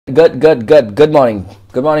Good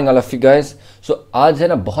morning all of you guys. सो आज है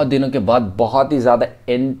ना बहुत दिनों के बाद बहुत ही ज़्यादा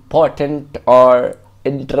इम्पॉर्टेंट और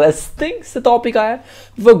इंटरेस्टिंग से टॉपिक आया है।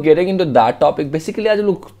 Before getting into that topic, basically आज हम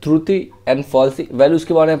लोग ट्रूथी एंड फॉल्सी वैल्यूज़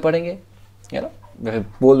के बारे में पढ़ेंगे, है ना।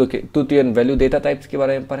 बोल दो कि truthy and value data types के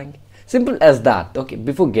बारे में पढ़ेंगे, simple as that. Okay,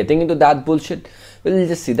 before getting into that bullshit, will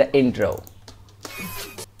just see the intro.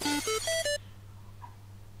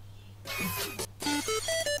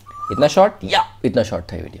 इतना शॉर्ट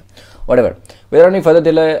था ये video, whatever. Without any further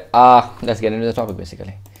delay, let's get into the topic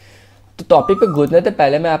basically. तो topic पे घुसने से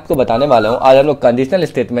पहले मैं आपको बताने वाला हूँ, आज हम लोग कंडीशनल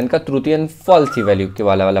स्टेटमेंट का ट्रूथी एंड फॉल्सी वैल्यू के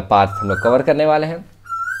वाला पार्ट हम लोग कवर करने वाले हैं।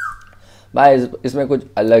 भाई इसमें कुछ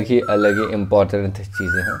अलग ही इंपॉर्टेंट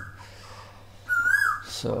चीज़ें हैं,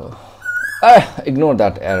 so ignore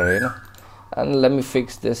that error, you know, and let me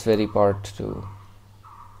fix this very part two.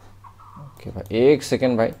 Okay भाई, एक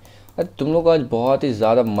सेकेंड भाई, तुम लोग को आज बहुत ही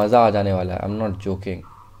ज़्यादा मज़ा आ जाने वाला है। I am not joking,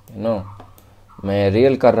 you know, मैं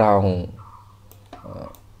रियल कर रहा हूँ।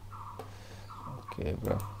 ओके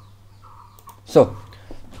ब्रो, सो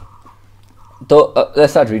तो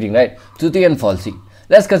let's start reading, right. Truthy and falsies,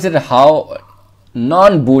 let's consider how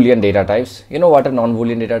non-boolean data types, you know what are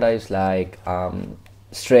non-boolean data types, like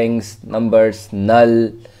strings, numbers, null,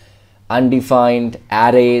 undefined,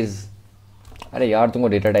 arrays। अरे यार तुमको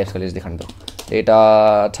data types का list दिखाने दो। Data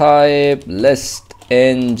type list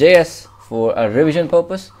in JS for a revision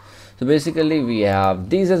purpose. So basically we have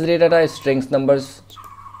these as data types, strings, numbers.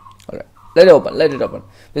 Alright, let it open.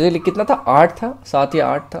 Basically कितना था, 8 था, 7 या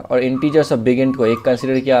 8 था, और integers और big int को एक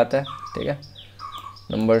कंसिडर किया आता है, ठीक है।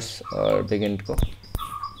 numbers और big int को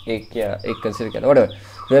एक कंसिडर किया था, whatever.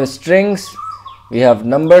 We have strings, we have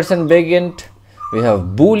numbers and big int, we have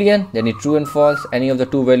boolean यानी true and false, any of the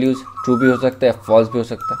two values, true भी हो सकता है, false भी हो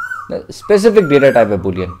सकता है। स्पेसिफिक डेटा टाइप है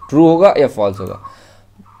बूलियन, ट्रू होगा या फॉल्स होगा।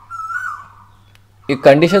 एक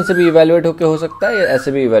कंडीशन से भी इवैल्यूएट होकर हो सकता है या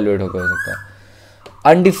ऐसे भी इवैल्यूएट होकर हो सकता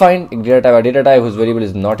है। अनडिफाइंड एक data type whose variable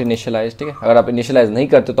is not initialised, ठीक है। अगर आप इनिशियलाइज नहीं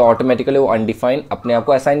करते तो ऑटोमेटिकली वो अनडिफाइंड अपने आप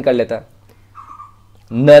को असाइन कर लेता है।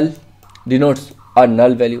 नल डिनोट्स अ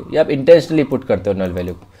नल वैल्यू, या आप इंटेंशनली पुट करते हो नल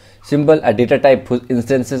वैल्यू को। Simple, a data type whose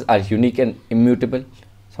instances are unique and immutable,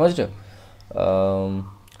 समझ रहे हो।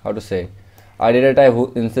 हाउ टू से a data type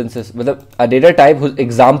whose instances, मतलब a data type whose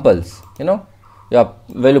examples, you know, जो आप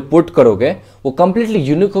वैल्यू पुट करोगे वो completely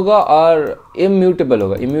यूनिक होगा और immutable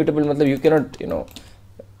होगा। immutable मतलब you cannot, you know,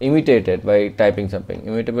 imitate it by typing something.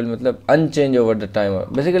 immutable मतलब unchanged over the time.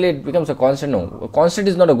 Basically it becomes a constant. No,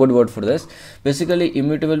 constant is not a good word for this. Basically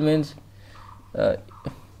immutable means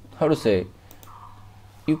how to say,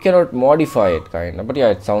 you cannot modify it kind of, but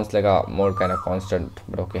yeah, it sounds like a more kind of constant,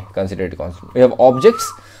 but okay, consider it constant. We have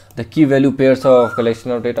objects, the key value pairs of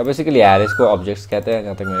collection of data, basically arrays को objects कहते हैं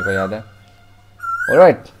जहाँ तक मेरे को याद है।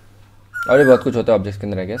 alright, और भी बहुत कुछ होता है objects के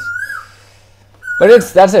अंदर I guess, but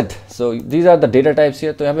that's it. So these are the data types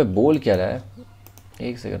here. तो यहाँ पे बोल क्या रहा है,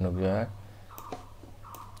 एक सेकंड रुक जाओ यार।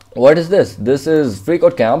 what is this? This is free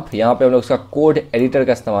code camp। यहाँ पे हम लोग इसका कोड एडिटर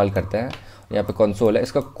का इस्तेमाल करते हैं। यहाँ पे कंसोल है,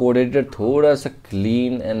 इसका कोड एडिटर थोड़ा सा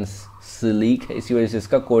क्लीन एंड स्लीक है, इसी वजह से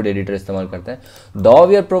इसका कोड एडिटर इस्तेमाल करते हैं। Though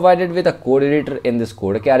we are provided with a code editor in this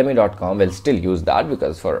codeacademy.com, we'll still use that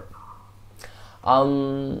because for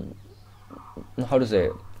how to say,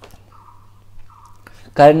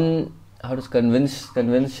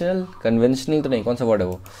 conventional तो नहीं, कौन सा वर्ड है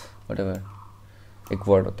वो, whatever एक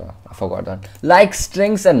वर्ड होता है, I forgot that. Like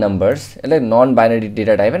strings and numbers, like non-binary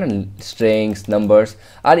data type and strings, numbers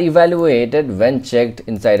are evaluated when checked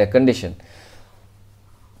inside a condition.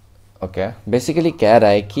 Okay, basically कह रहा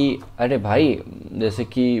है कि अरे भाई जैसे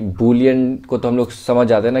कि boolean को तो हम लोग समझ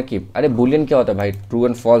जाते हैं ना कि अरे boolean क्या होता है भाई, true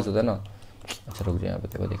and false होता है ना। अच्छा रुक जाए, यहाँ पे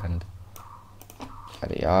देखो दिखाने दो।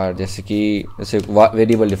 अरे यार जैसे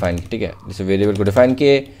वेरिएबल डिफाइन, ठीक है, जैसे वेरिएबल को डिफाइन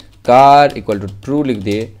किए, कार इक्वल टू ट्रू लिख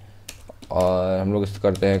दिए, और हम लोग इसको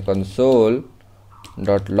करते हैं कंसोल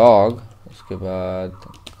डॉट लॉग, उसके बाद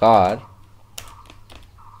कार।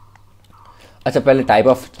 अच्छा पहले टाइप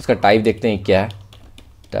ऑफ, इसका टाइप देखते हैं क्या है,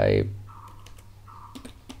 टाइप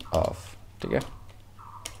ऑफ, ठीक है,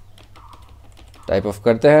 टाइप ऑफ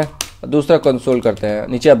करते हैं, दूसरा कंसोल करते हैं।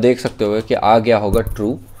 नीचे आप देख सकते हो कि आ गया होगा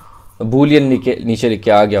ट्रू, बूलियन नीचे लिख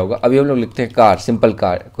के आ गया होगा। अभी हम लोग लिखते हैं कार, सिंपल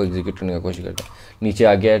कार को एग्जीक्यूट करने की कोशिश करते हैं, नीचे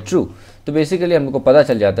आ गया है ट्रू, तो बेसिकली हम लोग को पता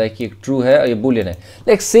चल जाता है कि एक ट्रू है और ये बूलियन है।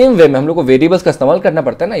 लाइक सेम वे में हम लोग को वेरिएबल्स का इस्तेमाल करना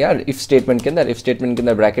पड़ता है ना यार। इफ स्टेटमेंट के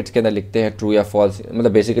अंदर ब्रैकेट्स के अंदर लिखते हैं ट्रू या फॉल्स,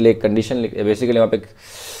 मतलब बेसिकली एक कंडीशन, बेसिकली वहाँ पे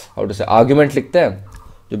हाउ टू से आर्ग्यूमेंट लिखते हैं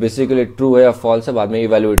जो बेसिकली ट्रू है या फॉल्स है, बाद में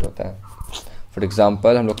इवैल्यूएट होता है। फॉर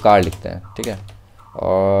एग्जाम्पल हम लोग कार लिखते हैं, ठीक है,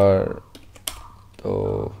 और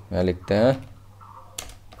तो यहाँ लिखते हैं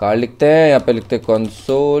कार लिखते हैं, यहाँ पे लिखते हैं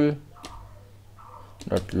कंसोल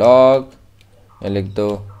डॉट लॉग, या लिख दो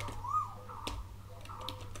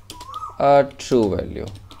अ ट्रू वैल्यू।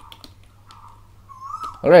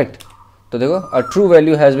 राइट, तो देखो a true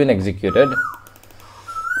value has been executed.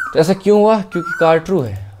 तो ऐसा क्यों हुआ? क्योंकि कार ट्रू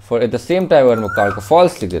है। For at the same time अगर हम कार को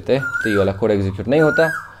फॉल्स लिख देते तो ये वाला कोड एग्जीक्यूट नहीं होता,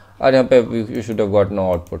 और यहाँ पे you should have got no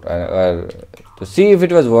output. तो see if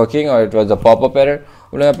it was working और it was a popup error,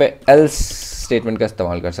 हम लोग यहाँ पे एल्स स्टेटमेंट का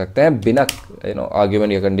इस्तेमाल कर सकते हैं बिना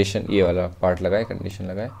आर्ग्यूमेंट या कंडीशन, ये वाला पार्ट लगाए, कंडीशन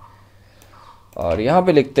लगाए। और यहाँ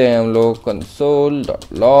पे लिखते हैं हम लोग कंसोल डॉट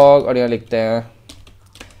लॉग, और यहाँ लिखते हैं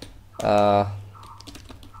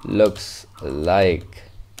looks like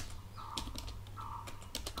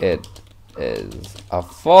it is a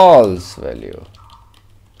false value.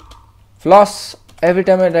 Floss, every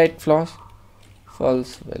time I write floss,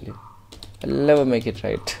 false value. I'll never make it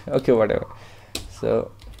right. Okay, whatever.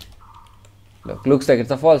 So look, looks like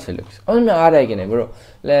it's a false value. समझ में आ रहा है कि नहीं ब्रो?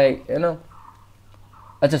 Like you know,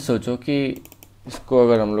 अच्छा सोचो कि इसको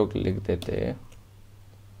अगर हम लोग लिख देते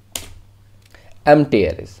empty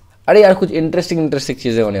arrays। अरे यार कुछ इंटरेस्टिंग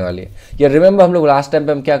चीज़ें होने वाली है। या रिमेंबर हम लोग लास्ट टाइम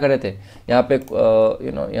पे हम क्या कर रहे थे, यहाँ पे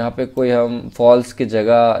यहाँ पे कोई हम फॉल्स की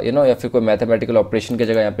जगह या फिर कोई मैथमेटिकल ऑपरेशन की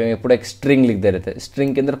जगह यहाँ पे पूरा एक स्ट्रिंग लिख दे रहे थे,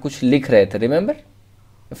 स्ट्रिंग के अंदर कुछ लिख रहे थे, remember?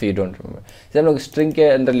 If you don't remember, जैसे हम लोग स्ट्रिंग के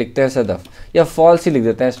अंदर लिखते हैं सदफ, या फॉल्स ही लिख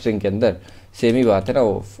देते हैं स्ट्रिंग के अंदर, सेम ही बात है ना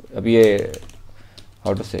वो। अब ये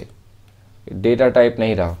हाउ टू से डेटा टाइप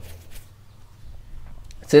नहीं रहा,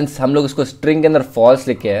 सिंस हम लोग इसको स्ट्रिंग के अंदर फॉल्स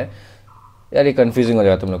लिखे हैं, यार ये कंफ्यूजिंग हो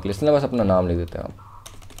जाएगा तुम लोग के लिए, इसलिए बस अपना नाम लिख देते हैं आप,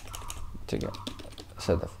 ठीक है,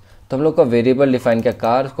 सदफ। तो हम लोग का वेरिएबल डिफाइन किया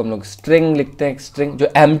कार, उसको हम लोग स्ट्रिंग लिखते हैं, स्ट्रिंग जो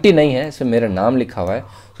एम्प्टी नहीं है, इसमें मेरा नाम लिखा हुआ है।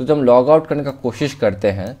 तो जब हम लॉग आउट करने का कोशिश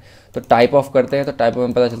करते हैं तो टाइप ऑफ करते हैं, तो टाइप ऑफ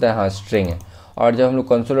में पता चलता है हाँ स्ट्रिंग है, और जब हम लोग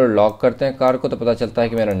कंसोल और लॉग करते हैं कार को तो पता चलता है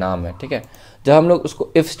कि मेरा नाम है, ठीक है। जब हम लोग उसको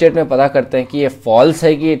इफ़ स्टेट में पता करते हैं कि ये फॉल्स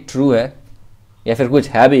है कि ये ट्रू है, या फिर कुछ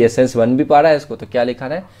है भी, एसेंस बन भी पा रहा है इसको, तो क्या लिखा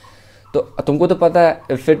है, तो तुमको तो पता है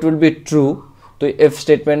if it will be true, तो इफ़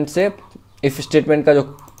स्टेटमेंट से, इफ़ स्टेटमेंट का जो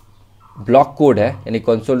ब्लॉक कोड है यानी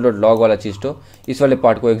कंसोल डॉट लॉग वाला चीज़, तो इस वाले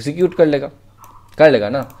पार्ट को एग्जीक्यूट कर लेगा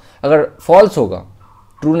ना। अगर फॉल्स होगा,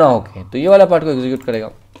 ट्रू ना होके, तो ये वाला पार्ट को एग्जीक्यूट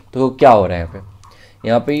करेगा। तो क्या हो रहा है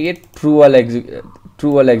यहाँ पे ये ट्रू वाला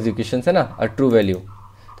एग्जीक्यूशन है ना, और ट्रू वैल्यू।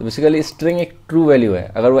 तो बेसिकली स्ट्रिंग एक ट्रू वैल्यू है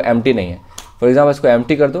अगर वो एम्प्टी नहीं है। फॉर एग्जाम्पल इसको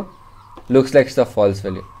एम्प्टी कर दो, looks like it's a false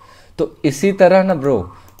value. तो इसी तरह ना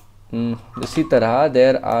ब्रो, इसी तरह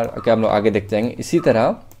देयर आर, क्या हम लोग आगे देखते जाएंगे, इसी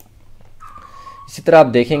तरह आप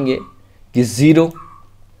देखेंगे कि जीरो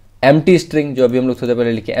एम्प्टी स्ट्रिंग, जो अभी हम लोग थोड़ा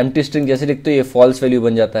पहले लिखे, एम्प्टी स्ट्रिंग जैसे लिखते हो ये फॉल्स वैल्यू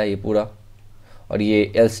बन जाता है ये पूरा, और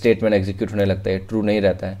ये एल्स स्टेटमेंट एग्जीक्यूट होने लगता है, ट्रू नहीं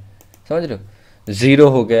रहता है, समझ रहे हो। जीरो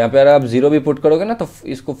हो गया, यहाँ पे अगर आप जीरो भी पुट करोगे ना तो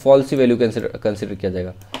इसको फॉल्स ही वैल्यू कंसिडर किया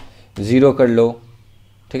जाएगा। जीरो कर लो,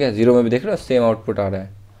 ठीक है, जीरो में भी देख रहे हो सेम आउटपुट आ रहा है,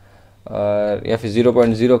 और या फिर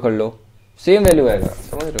 0.0 कर लो, सेम वैल्यू आएगा,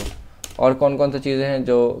 समझ रहे हो। और कौन कौन सी चीज़ें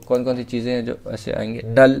हैं जो ऐसे आएंगे,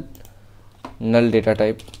 नल डेटा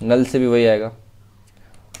टाइप, नल से भी वही आएगा,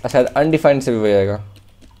 शायद अनडिफाइंड से भी वही आएगा,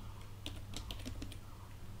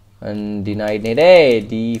 अनडिनाइड नहीं रे,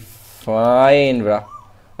 डिफाइन ब्रा,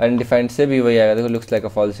 अनडिफाइंड से भी वही आएगा। देखो looks like a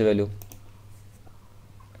false value.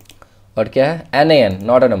 और क्या है, NaN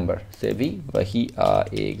नॉट अ नंबर से भी वही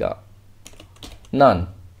आएगा, none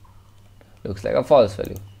looks like a false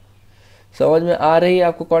value. समझ में आ रही है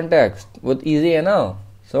आपको कॉन्टेक्स्ट? बहुत इजी है ना,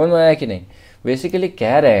 समझ में आया कि नहीं। बेसिकली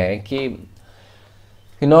कह रहे हैं कि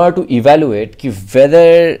in order to evaluate कि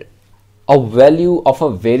whether a value of a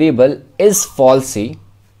variable is falsy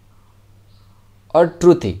or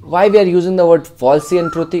truthy. Why we are using the word falsy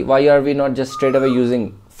and truthy? Why are we not just straight away using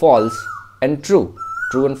false and true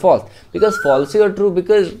and false? Because falsy or true,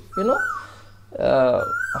 because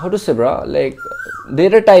how to say bro, like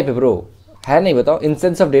data type है bro, है नहीं, बताओ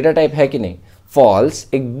instance of data type है कि नहीं। False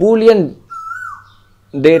एक Boolean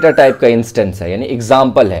data type का instance है, यानी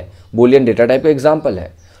एग्जाम्पल है, बूलियन डेटा टाइप का एग्जाम्पल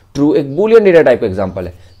है। ट्रू एक बूलियन डेटा टाइप का एग्जाम्पल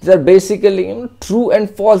है। These are basically true and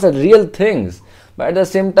false are real things, but at the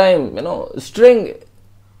same time string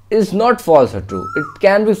is not false or true. It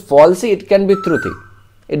can be falsy, it can be truthy.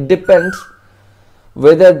 It depends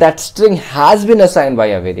whether that string has been assigned by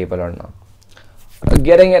a variable or not.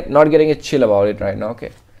 Getting it, not getting it, chill about it right now,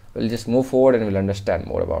 okay? We'll just move forward and we'll understand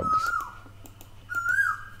more about this.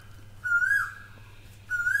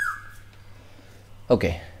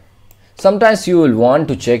 Okay. Sometimes you will want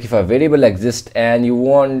to check if a variable exists and you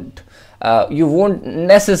won't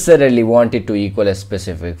necessarily want it to equal a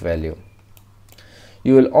specific value.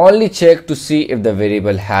 You will only check to see if the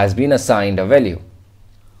variable has been assigned a value.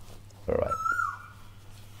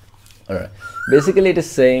 Alright. Basically it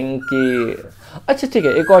is saying कि अच्छा ठीक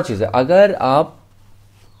है, एक और चीज़ है, अगर आप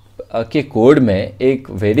के कोड में एक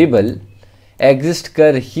वेरिएबल एग्जिस्ट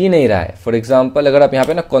कर ही नहीं रहा है। फॉर एग्जांपल अगर आप यहाँ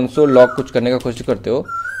पे ना कंसोल लॉग कुछ करने का कोशिश करते हो,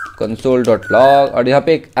 कंसोल डॉट लॉग, और यहाँ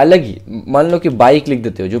पे एक अलग ही मान लो कि बाइक लिख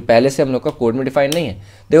देते हो जो पहले से हम लोग का कोड में डिफाइन नहीं है,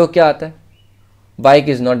 देखो क्या आता है, बाइक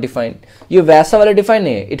इज नॉट डिफाइंड। ये वैसा वाला डिफाइन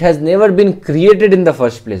नहीं है, it has never been created in the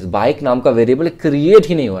first place. Bike नाम का वेरिएबल क्रिएट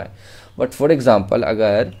ही नहीं हुआ है। बट फॉर एग्जाम्पल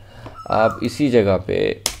अगर आप इसी जगह पे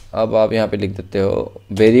अब आप यहाँ पे लिख देते हो,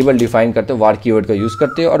 वेरिएबल डिफाइन करते हो, वार कीवर्ड का यूज़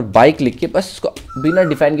करते हो और बाइक लिख के बस उसको बिना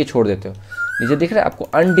डिफाइन के छोड़ देते हो, नीचे दिख रहा है आपको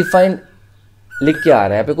अनडिफाइंड लिख के आ रहा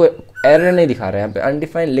है, यहाँ पे कोई एरर नहीं दिखा रहा है, यहाँ पे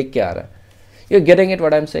अनडिफाइंड लिख के आ रहा है। You getting it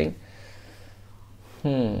what I am saying?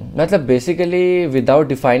 मतलब basically without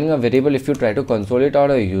defining a variable, if you try to console it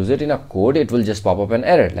और use it in a code, it will just pop up an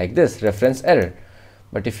error like this, reference error.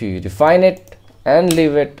 But if you define it and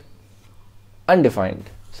leave it undefined,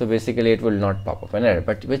 so basically it will not pop up an error,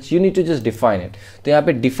 but you need to just define it। तो यहाँ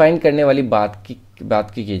पे define करने वाली बात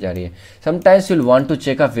की जा रही है। sometimes you'll want to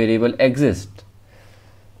check a variable exist,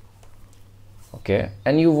 okay,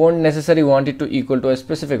 and you won't necessarily want it to equal to a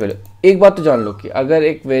specific value। एक बात तो जान लो कि अगर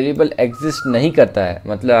एक वेरिएबल एग्जिस्ट नहीं करता है,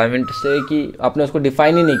 मतलब आई मीन टू से कि आपने उसको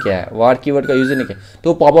डिफाइन ही नहीं किया है, वार कीवर्ड का यूज ही नहीं किया,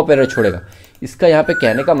 तो पॉप अप एरर छोड़ेगा। इसका यहाँ पे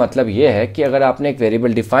कहने का मतलब ये है कि अगर आपने एक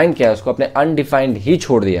वेरिएबल डिफाइन किया है, उसको आपने अनडिफाइंड ही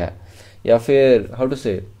छोड़ दिया है, या फिर हाउ टू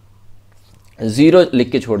से ज़ीरो लिख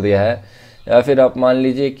के छोड़ दिया है, या फिर आप मान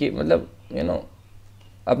लीजिए कि मतलब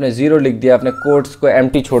आपने ज़ीरो लिख दिया, आपने कोट्स को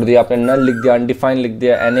एम्प्टी छोड़ दिया, आपने नल लिख दिया, अनडिफाइंड लिख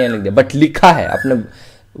दिया, एन लिख दिया, बट लिखा है आपने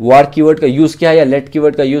वार कीवर्ड का यूज़ किया है, या लेट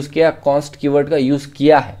कीवर्ड का यूज़ किया, कॉन्स्ट कीवर्ड का यूज़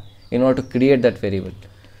किया है in order to create that variable,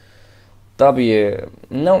 तब ये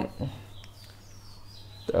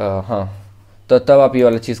हाँ, तो तब आप ये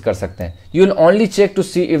वाला चीज़ कर सकते हैं। You will only check to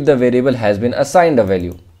see if the variable has been assigned a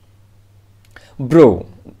value. Bro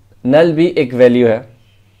नल भी एक वैल्यू है,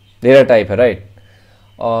 डेटा टाइप है, राइट,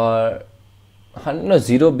 और हाँ ना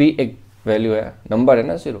ज़ीरो भी एक वैल्यू है, नंबर है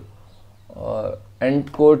ना ज़ीरो, और एंड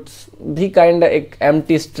कोट्स भी काइंड एक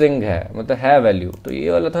एम्प्टी स्ट्रिंग है, मतलब है वैल्यू। तो ये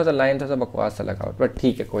वाला थोड़ा सा लाइन थोड़ा सा बकवास सा लगा, बट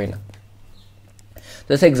ठीक है कोई ना।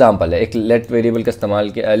 जैसे एग्जांपल है, एक लेट वेरिएबल का इस्तेमाल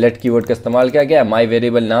किया, लेट कीवर्ड का इस्तेमाल किया गया, माई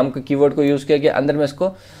वेरिएबल नाम के कीवर्ड को यूज़ किया गया, अंदर में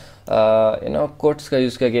इसको कोट्स का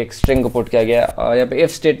यूज़ किया गया, एक स्ट्रिंग को पुट किया गया, और यहाँ पे इफ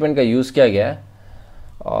स्टेटमेंट का यूज़ किया गया,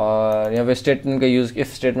 और यहाँ पे इफ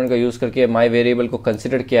स्टेटमेंट का यूज़ करके माई वेरिएबल को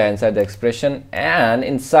कंसिडर किया inside the expression, and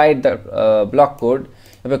inside the block code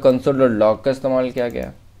यहाँ पे कंसोल डॉट लॉग का इस्तेमाल किया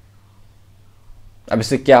गया। अब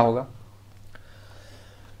इससे क्या होगा,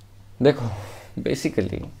 देखो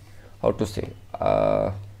बेसिकली हाउ टू से,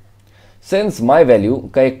 सिंस माई वैल्यू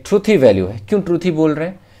का एक ट्रूथी वैल्यू है। क्यों ट्रूथी बोल रहे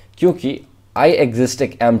हैं? क्योंकि आई एग्जिस्ट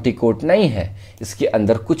एक एम्प्टी कोड नहीं है, इसके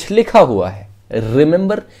अंदर कुछ लिखा हुआ है।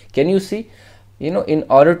 Remember, can you see, in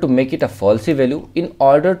order to make it a falsy value, in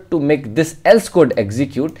order to make this else code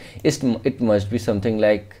execute, it must be something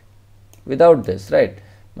like without this, right?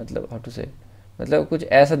 मतलब how to say, मतलब कुछ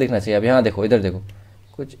ऐसा दिखना चाहिए। अब यहाँ देखो, इधर देखो,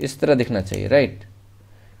 कुछ इस तरह दिखना चाहिए, राइट?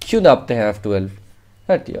 क्यों दाबते हैं F12?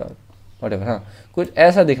 हट यार, whatever, हाँ कुछ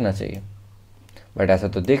ऐसा दिखना चाहिए, बट ऐसा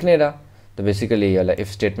तो दिख नहीं रहा। तो बेसिकली ये वाला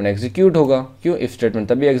इफ स्टेटमेंट एग्जीक्यूट होगा। क्यों? इफ स्टेटमेंट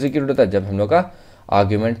तभी एग्जीक्यूट होता है जब हम लोग का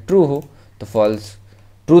आर्ग्यूमेंट ट्रू हो, तो फॉल्स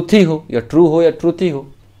ट्रूथी हो या ट्रू हो या ट्रूथी हो।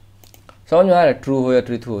 समझ में आ रहा है? ट्रू हो या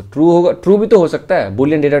ट्रूथ हो, ट्रू होगा, ट्रू भी तो हो सकता है,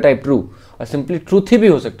 बुलियन डेटा टाइप ट्रू, और सिंपली ट्रूथी भी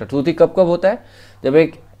हो सकता है। ट्रूथी कब कब होता है? जब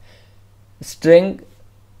एक स्ट्रिंग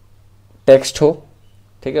टेक्स्ट हो,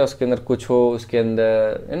 ठीक है, उसके अंदर कुछ हो, उसके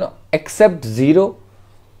अंदर एक्सेप्ट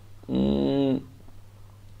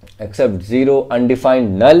जीरो,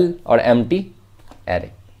 अनडिफाइंड नल और एम्प्टी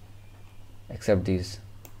एरे, एक्सेप्ट दीज।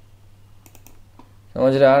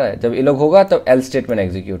 समझ रहा है? जब ये लोग होगा तब एल स्टेटमेंट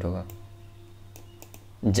एग्जीक्यूट होगा,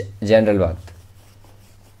 जनरल बात।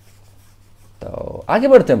 तो आगे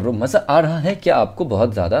बढ़ते हैं ब्रो, मजा आ रहा है क्या आपको?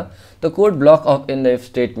 बहुत ज़्यादा। तो code block of in the if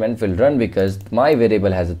statement will run because my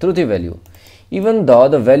variable has a truthy value even though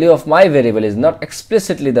the value of my variable is not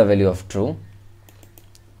explicitly the value of true.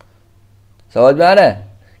 समझ में आ रहा है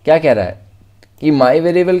क्या कह रहा है? कि माई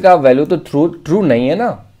वेरिएबल का वैल्यू तो ट्रू नहीं है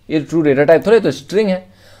ना, ये ट्रू डेटा टाइप थोड़े, तो स्ट्रिंग है,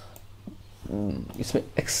 इसमें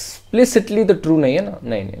एक्सप्लिसिटली तो ट्रू नहीं है ना।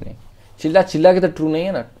 नहीं, चिल्ला के तो ट्रू नहीं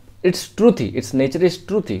है ना। It's truthy, it's nature is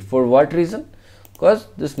truthy. For what reason? Because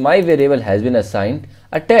this my variable has been assigned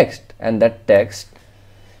a text and that text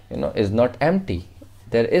is not empty,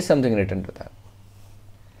 there is something written to that.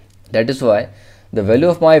 That is why the value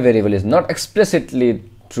of my variable is not explicitly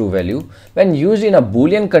true value when used in a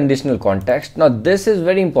boolean conditional context। now this is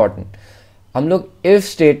very important। हम लोग if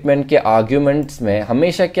statement के arguments में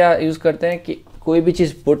हमेशा क्या use करते हैं कि कोई भी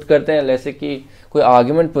चीज़ पुट करते हैं, जैसे कि कोई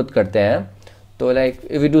argument पुट करते हैं, तो like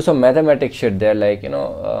if we do some mathematics shit there, like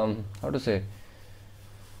how to say,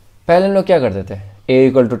 पहले हम लोग क्या करते थे a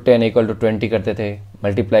equal to 10 equal to 20 करते थे,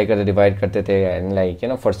 मल्टीप्लाई करते डिवाइड करते थे, and like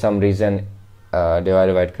for some reason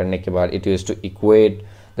divide करने के बाद it use to equate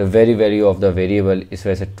the very value of the variable, इस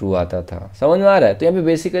वजह से ट्रू आता था। समझ में आ रहा है? तो यहाँ पे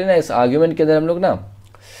बेसिकली ना इस आर्ग्यूमेंट के अंदर हम लोग ना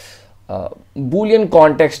बूलियन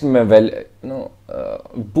कॉन्टेक्स्ट में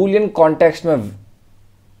बूलियन कॉन्टेक्स्ट में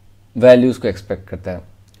वैल्यूज को एक्सपेक्ट करता है।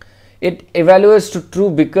 It evaluates to true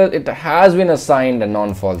because it has been assigned a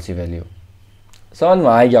non falsies value. समझ में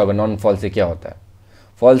आ गया होगा नॉन फॉल्सी क्या होता है।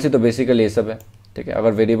 फॉल्सी तो बेसिकली ये सब है, ठीक है।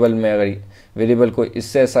 अगर वेरिएबल में अगर वेरिएबल को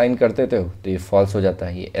इससे असाइन करते थे तो ये फॉल्स हो जाता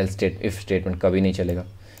है। ये इफ स्टेटमेंट कभी नहीं चलेगा।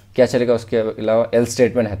 क्या चलेगा उसके अलावा? एल्स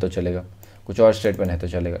स्टेटमेंट है तो चलेगा, कुछ और स्टेटमेंट है तो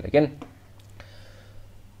चलेगा, लेकिन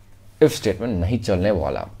इफ स्टेटमेंट नहीं चलने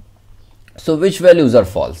वाला। So which values are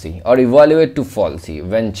falsy or evaluate to falsy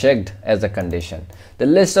when checked as a condition? The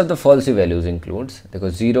list of the falsy values includes, देखो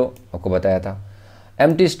 0 आपको बताया था,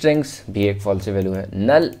 empty strings भी एक falsy value है,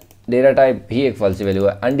 null data type भी एक falsy value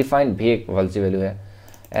है, undefined भी एक falsy value है,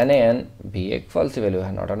 nan भी एक falsy value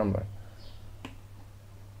है, not a number.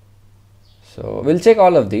 So we'll check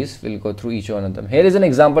all of these, we'll go through each one of them. Here is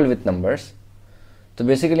an example with numbers. तो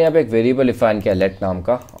बेसिकली यहाँ पे एक वेरिएबल डिफाइन किया लेट नाम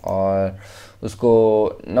का, और उसको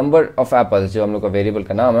नंबर ऑफ एप्पल्स जो हम लोग का वेरिएबल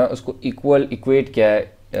का नाम है उसको इक्वेट किया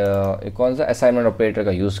है कौन सा असाइनमेंट ऑपरेटर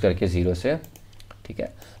का यूज़ करके 0 से, ठीक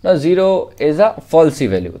है ना। 0 इज़ अ फॉल्सी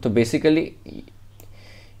वैल्यू, तो बेसिकली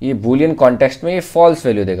ये बूलियन कॉन्टेक्स्ट में ये फॉल्स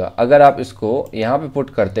वैल्यू देगा। अगर आप इसको यहाँ पे पुट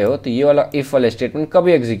करते हो तो ये वाला इफ़ वाला स्टेटमेंट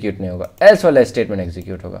कभी एग्जीक्यूट नहीं होगा, एल्स वाला स्टेटमेंट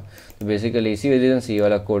एग्जीक्यूट होगा। तो बेसिकली इसी रीजन से ये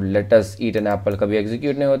वाला code let us eat an apple कभी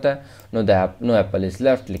एग्जीक्यूट नहीं होता है। नो एप्पल इज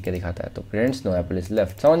लेफ्ट लिख के दिखाता है, तो friends no Apple is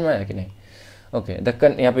left. समझ में आया कि नहीं? ओके,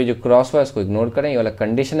 यहाँ पे जो क्रॉस हुआ इसको इग्नोर करें, ये वाला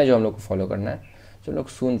कंडीशन है जो हम लोग को फॉलो करना है, जो हम लोग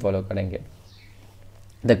सून फॉलो करेंगे।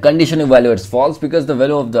 The condition evaluates false because the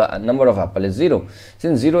value of the number of apple is 0.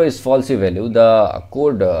 Since 0 is falsy value, the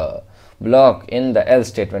code block in the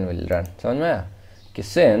else statement will run. समझ में आया कि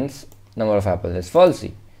since number of apple is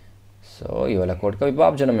falsy, so ये वाला code कभी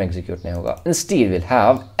बाप जन्म में एग्जीक्यूट नहीं होगा. Instead, we'll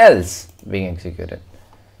have else being executed.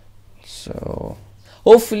 So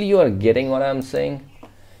hopefully you are getting what I'm saying.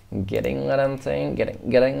 Getting what I'm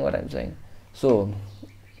saying. So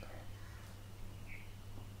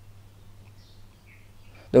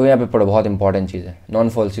देखो यहाँ पे पढ़ो, बहुत इंपॉर्टेंट चीज़ है। नॉन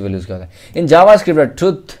फॉल्सी वैल्यूज क्या होता है? In JavaScript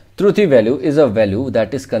truthy value is a value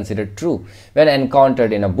that is considered true when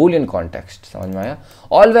encountered in a Boolean context. समझ में आया?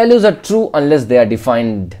 All values are true unless they are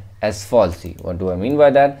defined as falsies. What do I mean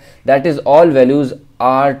by that? That is all values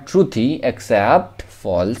are truthy accept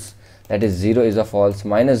false, that is 0 is a false,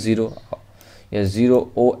 -0 या 0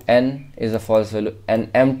 ON is a false value, and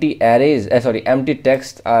empty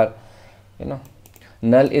text are,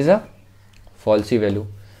 null is a falsy value,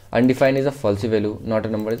 undefined is a falsy value, not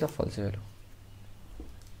a number is a falsy value.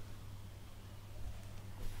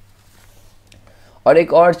 और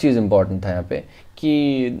एक और चीज़ important था यहाँ पे कि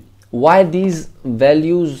why these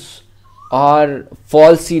values are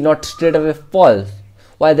falsy, not straight away false,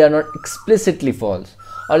 why they are not explicitly false,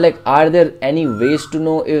 or like are there any ways to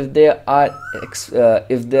know if they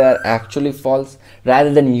are actually false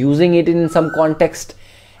rather than using it in some context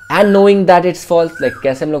and knowing that it's false? like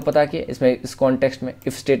कैसे हम लोग पता किए इसमें, इस context में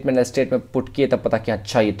if statement put किए तब पता किया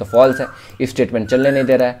अच्छा ये तो फॉल्स है, इफ स्टेटमेंट चलने नहीं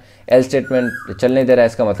दे रहा है, एल स्टेटमेंट चलने नहीं दे रहा है,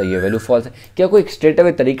 इसका मतलब ये वैल्यू फॉल्स है। क्या कोई स्ट्रेट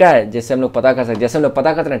अवे तरीका है जैसे हम लोग पता कर सकते? जैसे हम लोग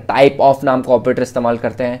पता करते हैं टाइप ऑफ नाम का ऑपरेटर इस्तेमाल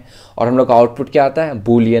करते हैं और हम लोग का आउटपुट क्या आता है?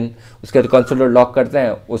 बूलियन। उसके बाद कंसोल लॉक करते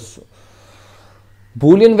हैं, उस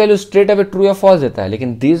Boolean value straight away true या फॉल्स देता है,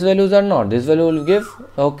 लेकिन this values are not. This value will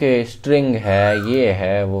give okay string है, ये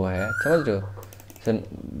है, वो है, समझ रहे हो?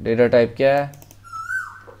 डेटा टाइप क्या है?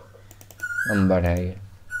 नंबर है। ये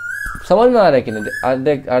समझ में आ रहा है कि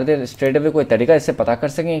नहीं? आर देयर स्ट्रेट अवे कोई तरीका इससे पता कर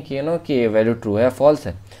सकें कि कि ये वैल्यू ट्रू है या फॉल्स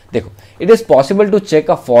है? देखो, it is possible to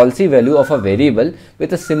check a falsies value of a variable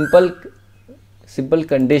with a simple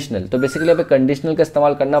conditional. तो बेसिकली यहाँ पे कंडीशनल का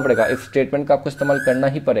इस्तेमाल करना पड़ेगा, इफ स्टेटमेंट का आपको इस्तेमाल करना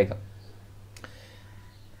ही पड़ेगा।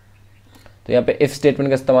 तो यहाँ पे इफ स्टेटमेंट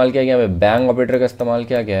का इस्तेमाल किया गया, यहाँ पे बैंग ऑपरेटर का इस्तेमाल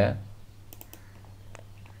किया गया है।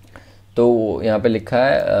 तो यहाँ पे लिखा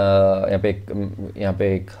है, यहाँ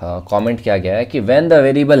पे एक कमेंट किया गया है कि when the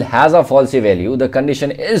variable has a falsies value the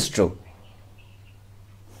condition is true.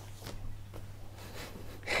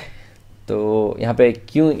 तो यहाँ पे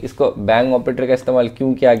क्यों इसको बैंग ऑपरेटर का इस्तेमाल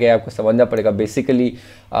क्यों किया गया आपको समझना पड़ेगा। बेसिकली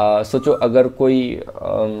सोचो अगर कोई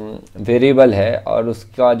वेरिएबल है और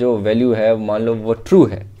उसका जो वैल्यू है मान लो वो ट्रू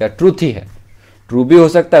है या ट्रूथी है, ट्रू भी हो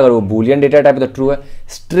सकता है अगर वो बूलियन डेटा टाइप है तो ट्रू है।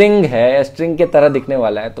 स्ट्रिंग है, स्ट्रिंग के तरह दिखने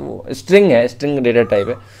वाला है तो वो स्ट्रिंग है, स्ट्रिंग डेटा टाइप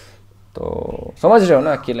है, तो समझ रहे हो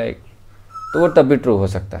ना कि लाइक, तो वो तब भी ट्रू हो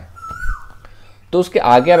सकता है। तो उसके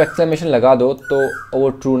आगे आप एक्सक्लेमेशन लगा दो तो वो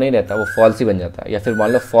ट्रू नहीं रहता, वो फॉल्स ही बन जाता है, या फिर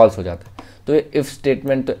मान लो फॉल्स हो जाता है। तो इफ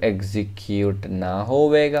स्टेटमेंट तो एग्जीक्यूट ना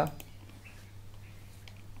होगा।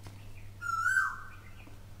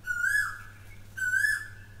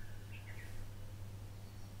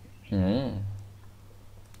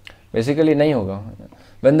 बेसिकली नहीं होगा।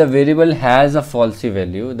 when the variable has a falsy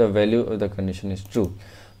value the value of the condition is true।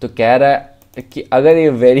 तो कह रहा है कि अगर ये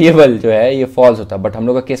वेरिएबल जो है ये फॉल्स होता है, बट हम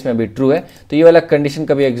लोग का केस में अभी ट्रू है, तो ये वाला कंडीशन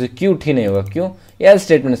कभी एग्जीक्यूट ही नहीं होगा। क्यों? एल्स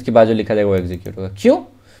स्टेटमेंट इसके बाद जो लिखा जाएगा वो एग्जीक्यूट होगा। क्यों?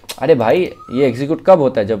 अरे भाई ये एग्जीक्यूट कब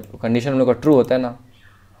होता है? जब कंडीशन हम लोग का ट्रू होता है ना।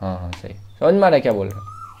 हाँ हाँ सही, समझ में आ रहा है क्या बोल रहे हैं?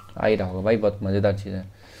 आ ही रहा होगा भाई, बहुत मज़ेदार चीज़ है।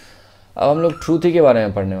 अब हम लोग ट्रूथी के बारे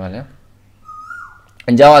में पढ़ने वाले हैं।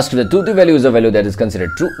 In JavaScript, the truthy value is a value that is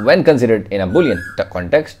considered true when considered in a Boolean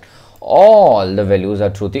context. All the values are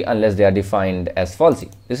truthy unless they are defined as falsy.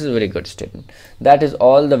 This is a very good statement. That is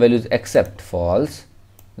all the values except false,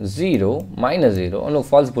 0, -0. हम लोग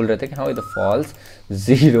false बोल रहे थे कि हाँ ये तो false,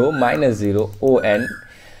 0, -0, on,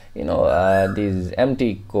 you know, these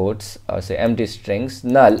empty quotes or say empty strings,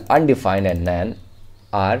 null, undefined and none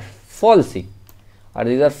are falsy. Or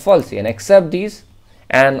these are falsy, and except these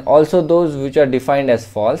and also those which are defined as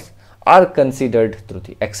false are considered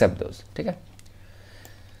truthy, except those। ठीक है,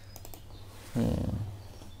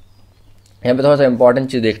 यहाँ पे थोड़ा सा important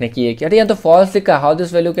चीज देखने की है कि अरे यहाँ तो false लिखा, how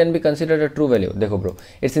this value can be considered a true value। देखो bro,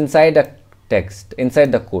 it's inside a text,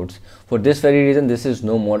 inside the codes। For this very reason this is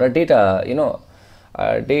no more a data, you know,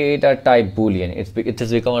 a data type boolean। it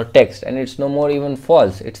has become a text and it's no more even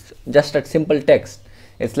false, it's just a simple text।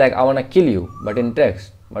 it's like I want to kill you but in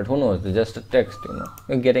text, but who knows, it's just a text, you know,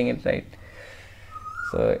 you're getting it right।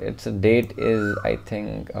 so it's a date is I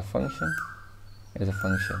think a function, is a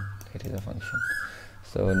function, it is a function।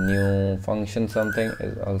 so new function something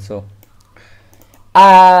is also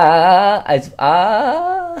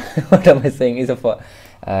what am I saying, is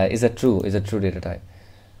a true data type।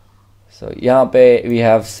 so यहाँ पे we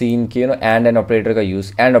have seen कि you know and operator का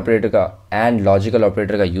use, and logical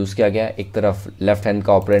operator का use किया गया है। एक तरफ लेफ्ट हैंड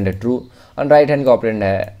का ऑपरेंड है ट्रू और राइट हैंड का ऑपरेंड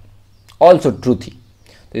है ऑल्सो ट्रूथी।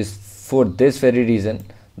 तो for this very reason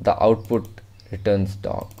the output returns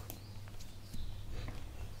dog.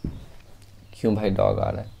 क्यों भाई डॉग आ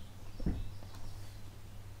रहा है?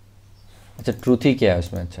 अच्छा ट्रूथी क्या है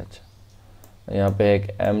उसमें? अच्छा यहाँ पे एक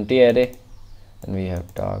empty array and we have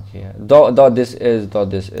dog here। though this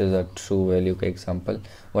is a true value का example।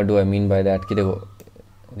 what do I mean by that कि देखो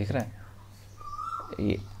दिख रहा है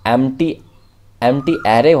ये empty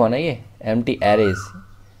array हो ना, ये empty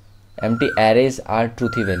arrays are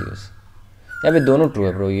truthy values। यहाँ पे दोनों true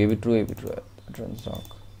है ब्रो, ये भी true है। returns dog।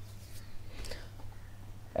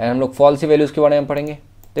 and हम लोग falsy values के बारे में पढ़ेंगे।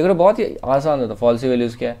 देखो बहुत ही आसान होता है। falsy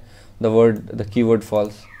values क्या है? the keyword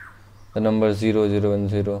false, the number 0, 0, 1,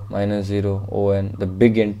 0, -0, on, the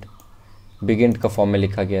big int का फॉर्म में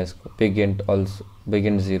लिखा गया है इसको, big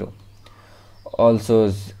int 0, also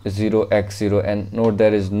 0x 0n। note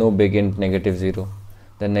there is no big int -0,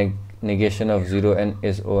 the negation of 0n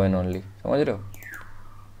is on only। समझ रहे हो?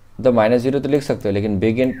 तो -0 तो लिख सकते हो, लेकिन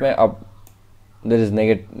big int में अब there is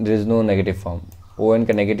no negative form, on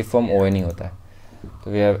का नेगेटिव फॉर्म on ही होता है।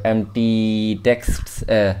 तो वी हैव empty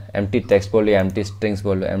text बोल लो, empty strings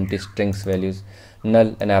बोल लो, empty strings values, null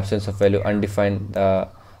and absence of value, undefined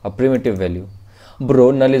a primitive value।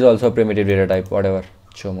 bro null is also a primitive data type, whatever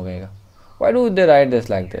show हो गएगा। why do they write this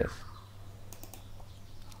like this?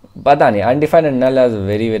 पता नहीं, undefined and null is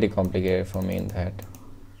very complicated for me in that।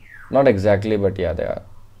 not exactly but yeah they are।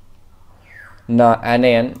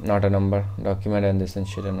 nan not a number, document and this and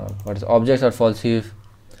shit and all। what is objects are false if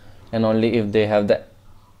and only if they have the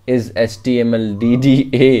is HTML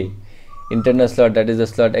DDA internal slot, that is the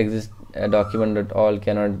slot exists a document that all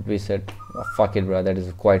cannot be set। fuck it bro, that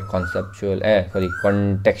is quite conceptual,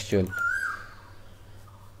 contextual।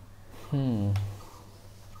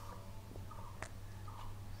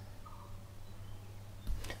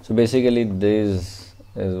 so basically this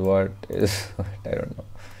is what is I don't know,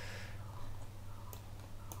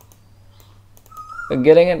 but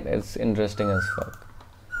getting it, it's interesting as fuck।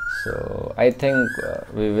 so I think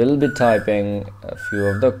we will be typing a few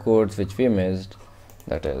of the codes which we missed।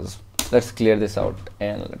 that is, let's clear this out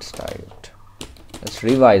and let's try it। let's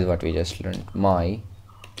revise what we just learned। my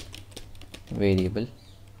variable,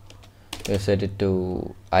 we set it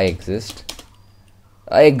to I exist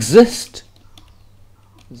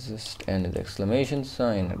and the exclamation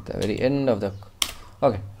sign at the very end of the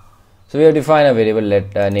okay। so we have defined a variable,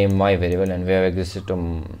 let name my variable, and we have existed to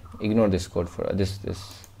ignore this code for this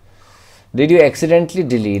Did you accidentally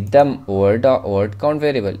delete the word count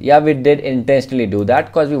variable? Yeah, we did intentionally do that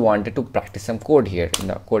because we wanted to practice some code here in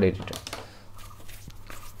the code editor।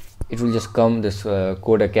 it will just come, this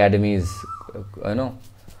code academy's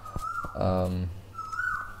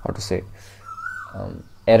how to say,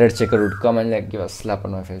 error checker would come and like give a slap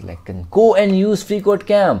on my face like, go and use free code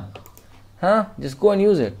cam, huh? Just go and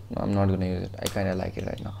use it. No, I'm not gonna use it. I kind of like it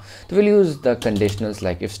right now. So we'll use the conditionals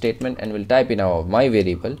like if statement, and we'll type in our my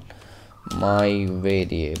variable,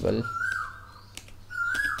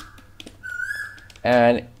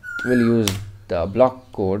 and we'll use the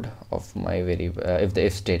block code of my variable if the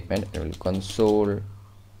if statement, and we'll console.log.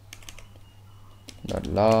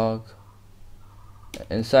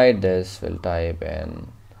 Inside this we'll type in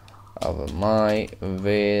our my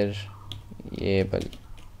variable.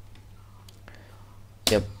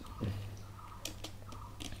 Yep.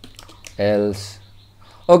 Else.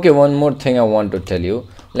 Okay, one more thing I want to tell you,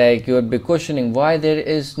 like you would be questioning why there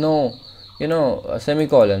is no, you know,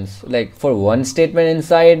 semicolons. Like for one statement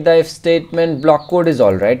inside the if statement, block code is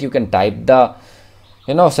all right, you can type the,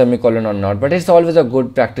 you know, semicolon or not, but it's always a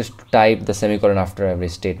good practice to type the semicolon after every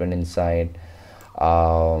statement inside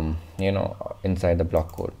you know, inside the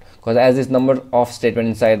block code, because as this number of statement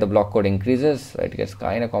inside the block code increases, it gets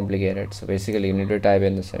kind of complicated. So basically you need to type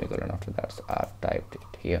in the semicolon after that. So I've typed it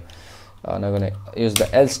here. Now I'm gonna use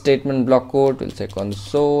the else statement block code. We'll say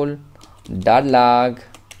console.log.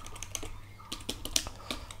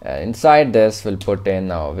 Inside this we'll put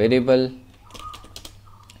in our variable.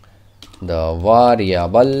 The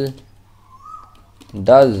variable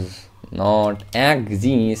does not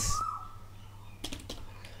exist.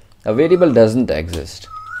 A variable doesn't exist,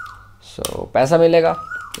 so paisa milega.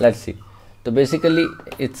 Let's see. So basically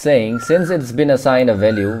it's saying since it's been assigned a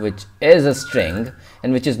value which is a string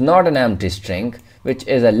and which is not an empty string, which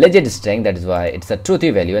is a legit string, that is why it's a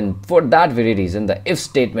truthy value, and for that very reason the if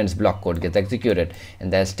statement's block code gets executed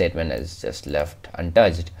and that statement is just left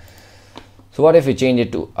untouched. So what if we change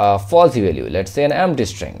it to a falsy value, let's say an empty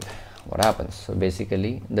string? What happens? So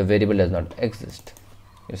basically the variable does not exist.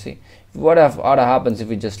 You see, what happens if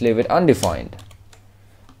we just leave it undefined?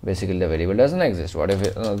 Basically the variable doesn't exist. What if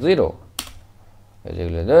it 0?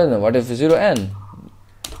 Basically what if 0n?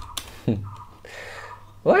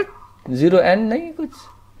 What 0n नहीं कुछ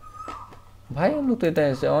भाई, हम लोग तो इतना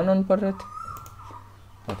ऐसे on पढ़ रहे थे.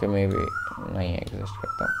 ओके मे बी नहीं एग्जिस्ट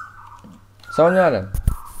करता. समझ में आ रहा है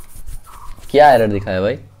क्या एरर दिखा है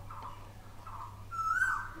भाई?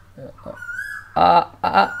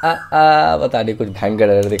 बता नहीं, कुछ भयंकर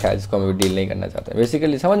एरर दिखा है जिसको हम डील नहीं करना चाहते.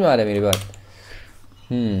 बेसिकली समझ में आ रहा है मेरी बात?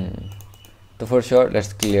 तो for sure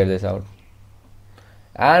let's clear this out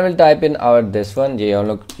and will type in our this one. ये हम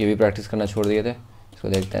लोग ये भी प्रैक्टिस करना छोड़ दिए थे. इसको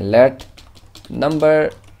देखते हैं. Let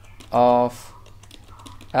number of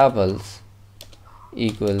apples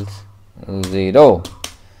equals 0.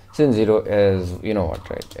 Since 0 is, you know what,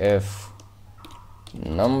 right? If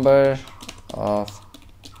number of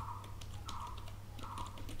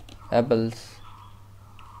apples,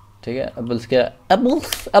 ठीक है, apples क्या,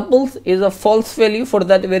 apples is a false value. For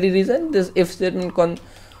that very reason this if statement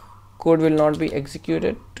code will not be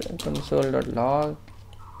executed. console.log.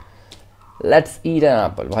 let's eat an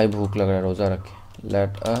apple. भाई भूख लग रहा है, रोजा रखे.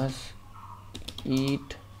 let us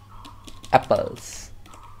eat apples.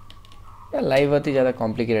 Yeah, live होती ज़्यादा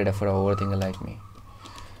complicated है for a overthinker like me.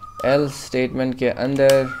 else statement के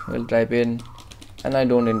अंदर will type in, and I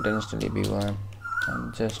don't intentionally be one,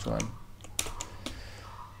 I'm just one.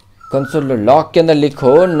 console.log के अंदर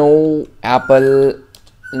लिखो no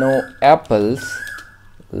apples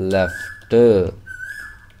left.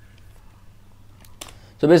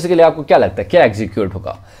 so basically आपको क्या लगता है क्या execute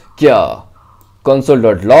होगा? क्या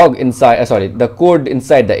console.log inside the code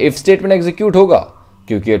inside the if statement execute होगा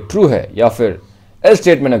क्योंकि ये true है, या फिर else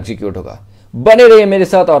statement execute होगा? बने रहिए मेरे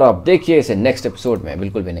साथ और आप देखिए इसे नेक्स्ट एपिसोड में.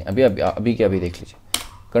 बिल्कुल भी नहीं, अभी के अभी देख लीजिए.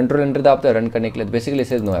 कंट्रोल एंटर दाबते हैं रन करने के लिए. Basically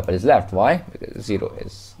says no apple is left. Why? Because 0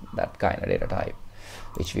 is that kind of data type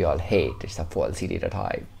which we all hate. It's a falsy data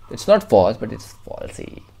type. It's not false but it's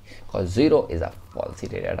falsy, because 0 is a falsy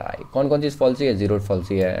data type. कौन कौन चीज़ falsy है? 0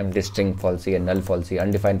 falsy है, empty string falsy है, null falsy,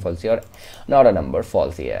 undefined falsy और not a number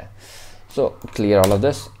falsy है. So clear all of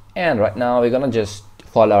this, and right now we're gonna just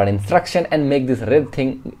follow our instruction and make this red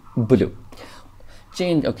thing blue.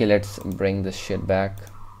 Change. Okay, let's bring this shit back.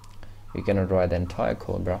 We cannot write the entire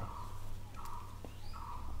code, bro.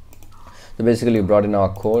 So basically we brought in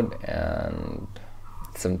our code and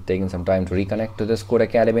taking some time to reconnect to this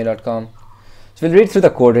codeacademy.com. so we'll read through the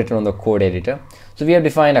code written on the code editor. So we have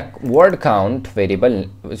defined a word count variable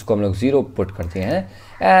इसको हम लोग 0 put करते हैं,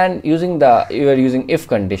 and using we are using if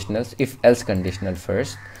conditionals, if else conditional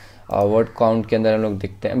first. Word count के अंदर हम लोग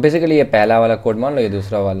दिखते हैं. बेसिकली ये पहला वाला कोड मान लो, ये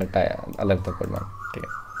दूसरा वाला अलग था कोड मान. ठीक है,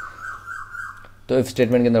 तो इफ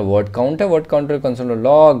स्टेटमेंट के अंदर वर्ड काउंट है, word counter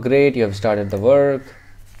console.log. Great, you have started the work.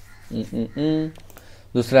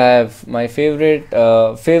 दूसरा है माय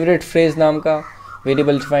फेवरेट फ्रेज नाम का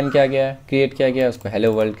वेरिएबल डिफाइन किया गया है, क्रिएट किया गया है, उसको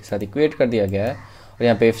हेलो वर्ल्ड के साथ इक्वेट कर दिया गया है। और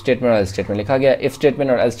यहाँ पे इफ स्टेटमेंट और एल स्टेटमेंट लिखा गया है। इफ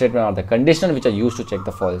स्टेटमेंट और L statement are the conditional which are used to check the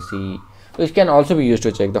falsies, so it can also be used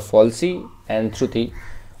to check the falsy and truthy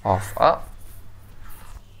of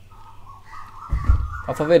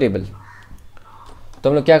a variable। तो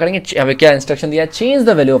हम लोग क्या करेंगे, यहाँ पे क्या इंस्ट्रक्शन दिया है, change the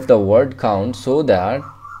value of the word count so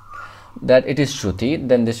that it is truthy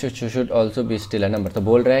then this should also be still a number. तो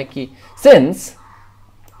बोल रहा है कि सिंस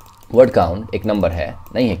वर्ड काउंट एक नंबर है,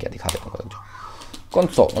 नहीं है क्या दिखा देता हूँ,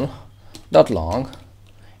 console dot log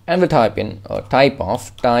and type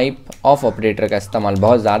of operator का इस्तेमाल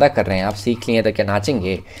बहुत ज़्यादा कर रहे हैं, आप सीख लिए तो क्या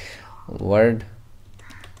नाचेंगे। Word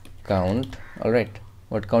count, alright,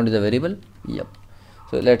 word count is a variable, yup.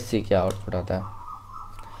 So let's see क्या आउटपुट आता है।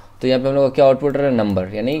 तो यहाँ पे हम लोग का क्या आउटपुट है,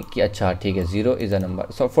 नंबर, यानी कि अच्छा ठीक है 0 is a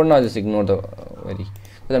number. So for now just ignore the very,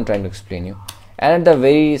 because I am trying to explain you. And at the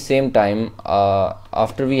very same time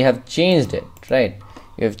after we have changed it, right,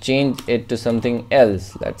 you have changed it to something else,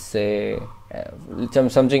 let's say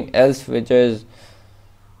something else which is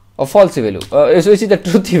a falsy value, so this is the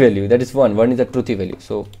truthy value, that is one is the truthy value।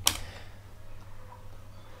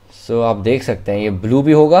 so आप देख सकते हैं ये blue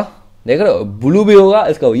भी होगा, देख रहे हो ब्लू भी होगा,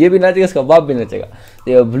 इसका ये भी नाचेगा, इसका बाप भी नाचेगा।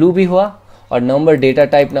 तो ये ब्लू भी हुआ और नंबर डेटा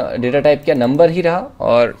टाइप क्या नंबर ही रहा,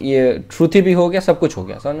 और ये ट्रूथी भी हो गया, सब कुछ हो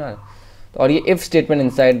गया, समझ में। तो और ये if statement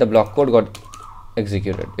inside the block code got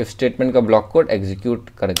executed, if statement का ब्लॉक कोड एग्जीक्यूट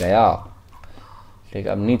कर गया, ठीक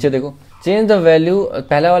है। अब नीचे देखो, चेंज द वैल्यू,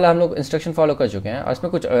 पहला वाला हम लोग इंस्ट्रक्शन फॉलो कर चुके हैं और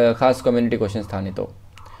इसमें कुछ खास कम्युनिटी क्वेश्चन था नहीं, तो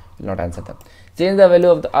नॉट आंसर था। Change the value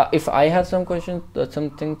of the, if I have some question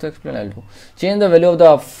something to explain I will do. Change the value of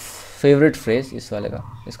the favourite phrase, इस वाले का,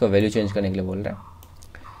 इसका वैल्यू चेंज करने के लिए बोल रहा है,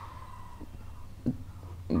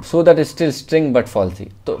 so that is still string but falsies.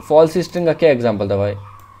 तो फॉल्सी स्ट्रिंग का क्या एग्जाम्पल था भाई,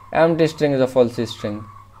 empty string is a falsies string.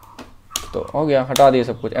 तो हो गया, हटा दिए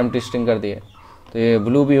सब कुछ, एम्प्टी स्ट्रिंग कर दिए, तो ये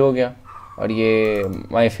ब्लू भी हो गया और ये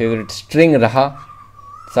माय फेवरेट स्ट्रिंग रहा,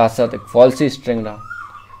 साथ साथ एक फॉल्सी स्ट्रिंग रहा।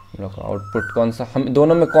 हम लोग का आउटपुट कौन सा, हम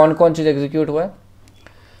दोनों में कौन कौन चीज़ एग्जीक्यूट हुआ है,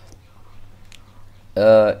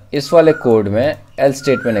 इस वाले कोड में एल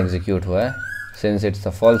स्टेटमेंट एग्जीक्यूट हुआ है since it's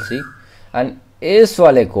a falsies, and इस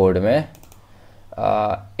वाले कोड में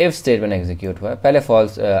इफ स्टेटमेंट एग्जीक्यूट हुआ है। पहले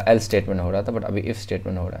फॉल्स एल स्टेटमेंट हो रहा था बट अभी इफ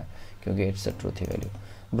स्टेटमेंट हो रहा है क्योंकि it's a truthy value.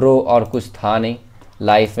 Bro और कुछ था नहीं,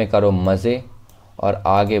 लाइफ में करो मज़े और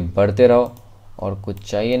आगे बढ़ते रहो, और कुछ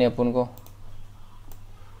चाहिए नहीं अपन को।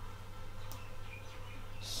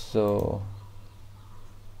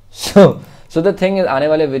 So the thing is, आने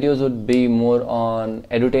वाले videos would be more on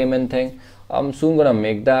edutainment thing. I'm soon gonna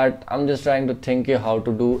make that. I'm just trying to think how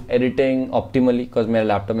to do editing optimally because मेरा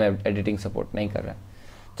लैपटॉप में editing support नहीं कर रहा है।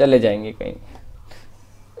 चले जाएंगे कहीं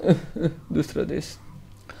दूसरा देश।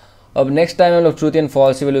 अब नेक्स्ट टाइम हम लोग ट्रूथ एंड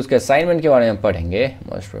फॉल्स वैल्यूज के असाइनमेंट के बारे में पढ़ेंगे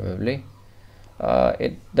most probably.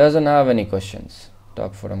 It doesn't have any questions,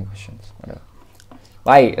 top forum questions.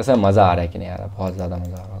 भाई ऐसा मज़ा आ रहा है कि नहीं आ रहा, बहुत ज़्यादा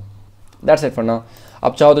मज़ा आ रहा है। That's it for now.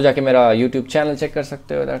 अब चाहो तो जाके मेरा यूट्यूब चैनल चेक कर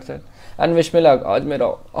सकते हो। That's it. And wish me luck. आज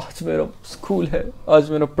मेरा स्कूल है, आज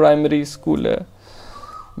मेरा प्राइमरी स्कूल है।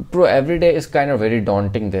 Bro, every day is kind of very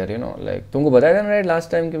daunting there, you know. Like तुमको बताया था ना right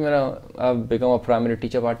last time कि मेरा I've become a primary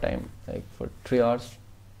teacher part time, like for 3 hours.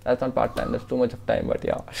 That's not part time. That's too much of time, but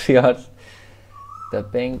yeah, 3 hours. The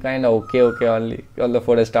paying kind of okay only. Although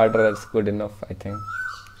for a starter, that's good enough, I think.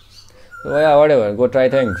 So yeah, whatever. Go try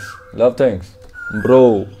things. Love things, bro.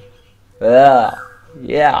 Yeah.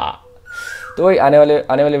 तो वही आने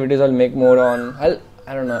वाले videos I'll make more on. I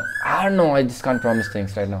don't know. I just can't promise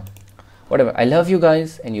things right now. Whatever. I love you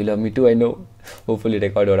guys and you love me too. I know. Hopefully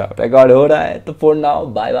record हो रहा है। तो for now,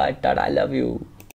 bye bye. Tata. I love you.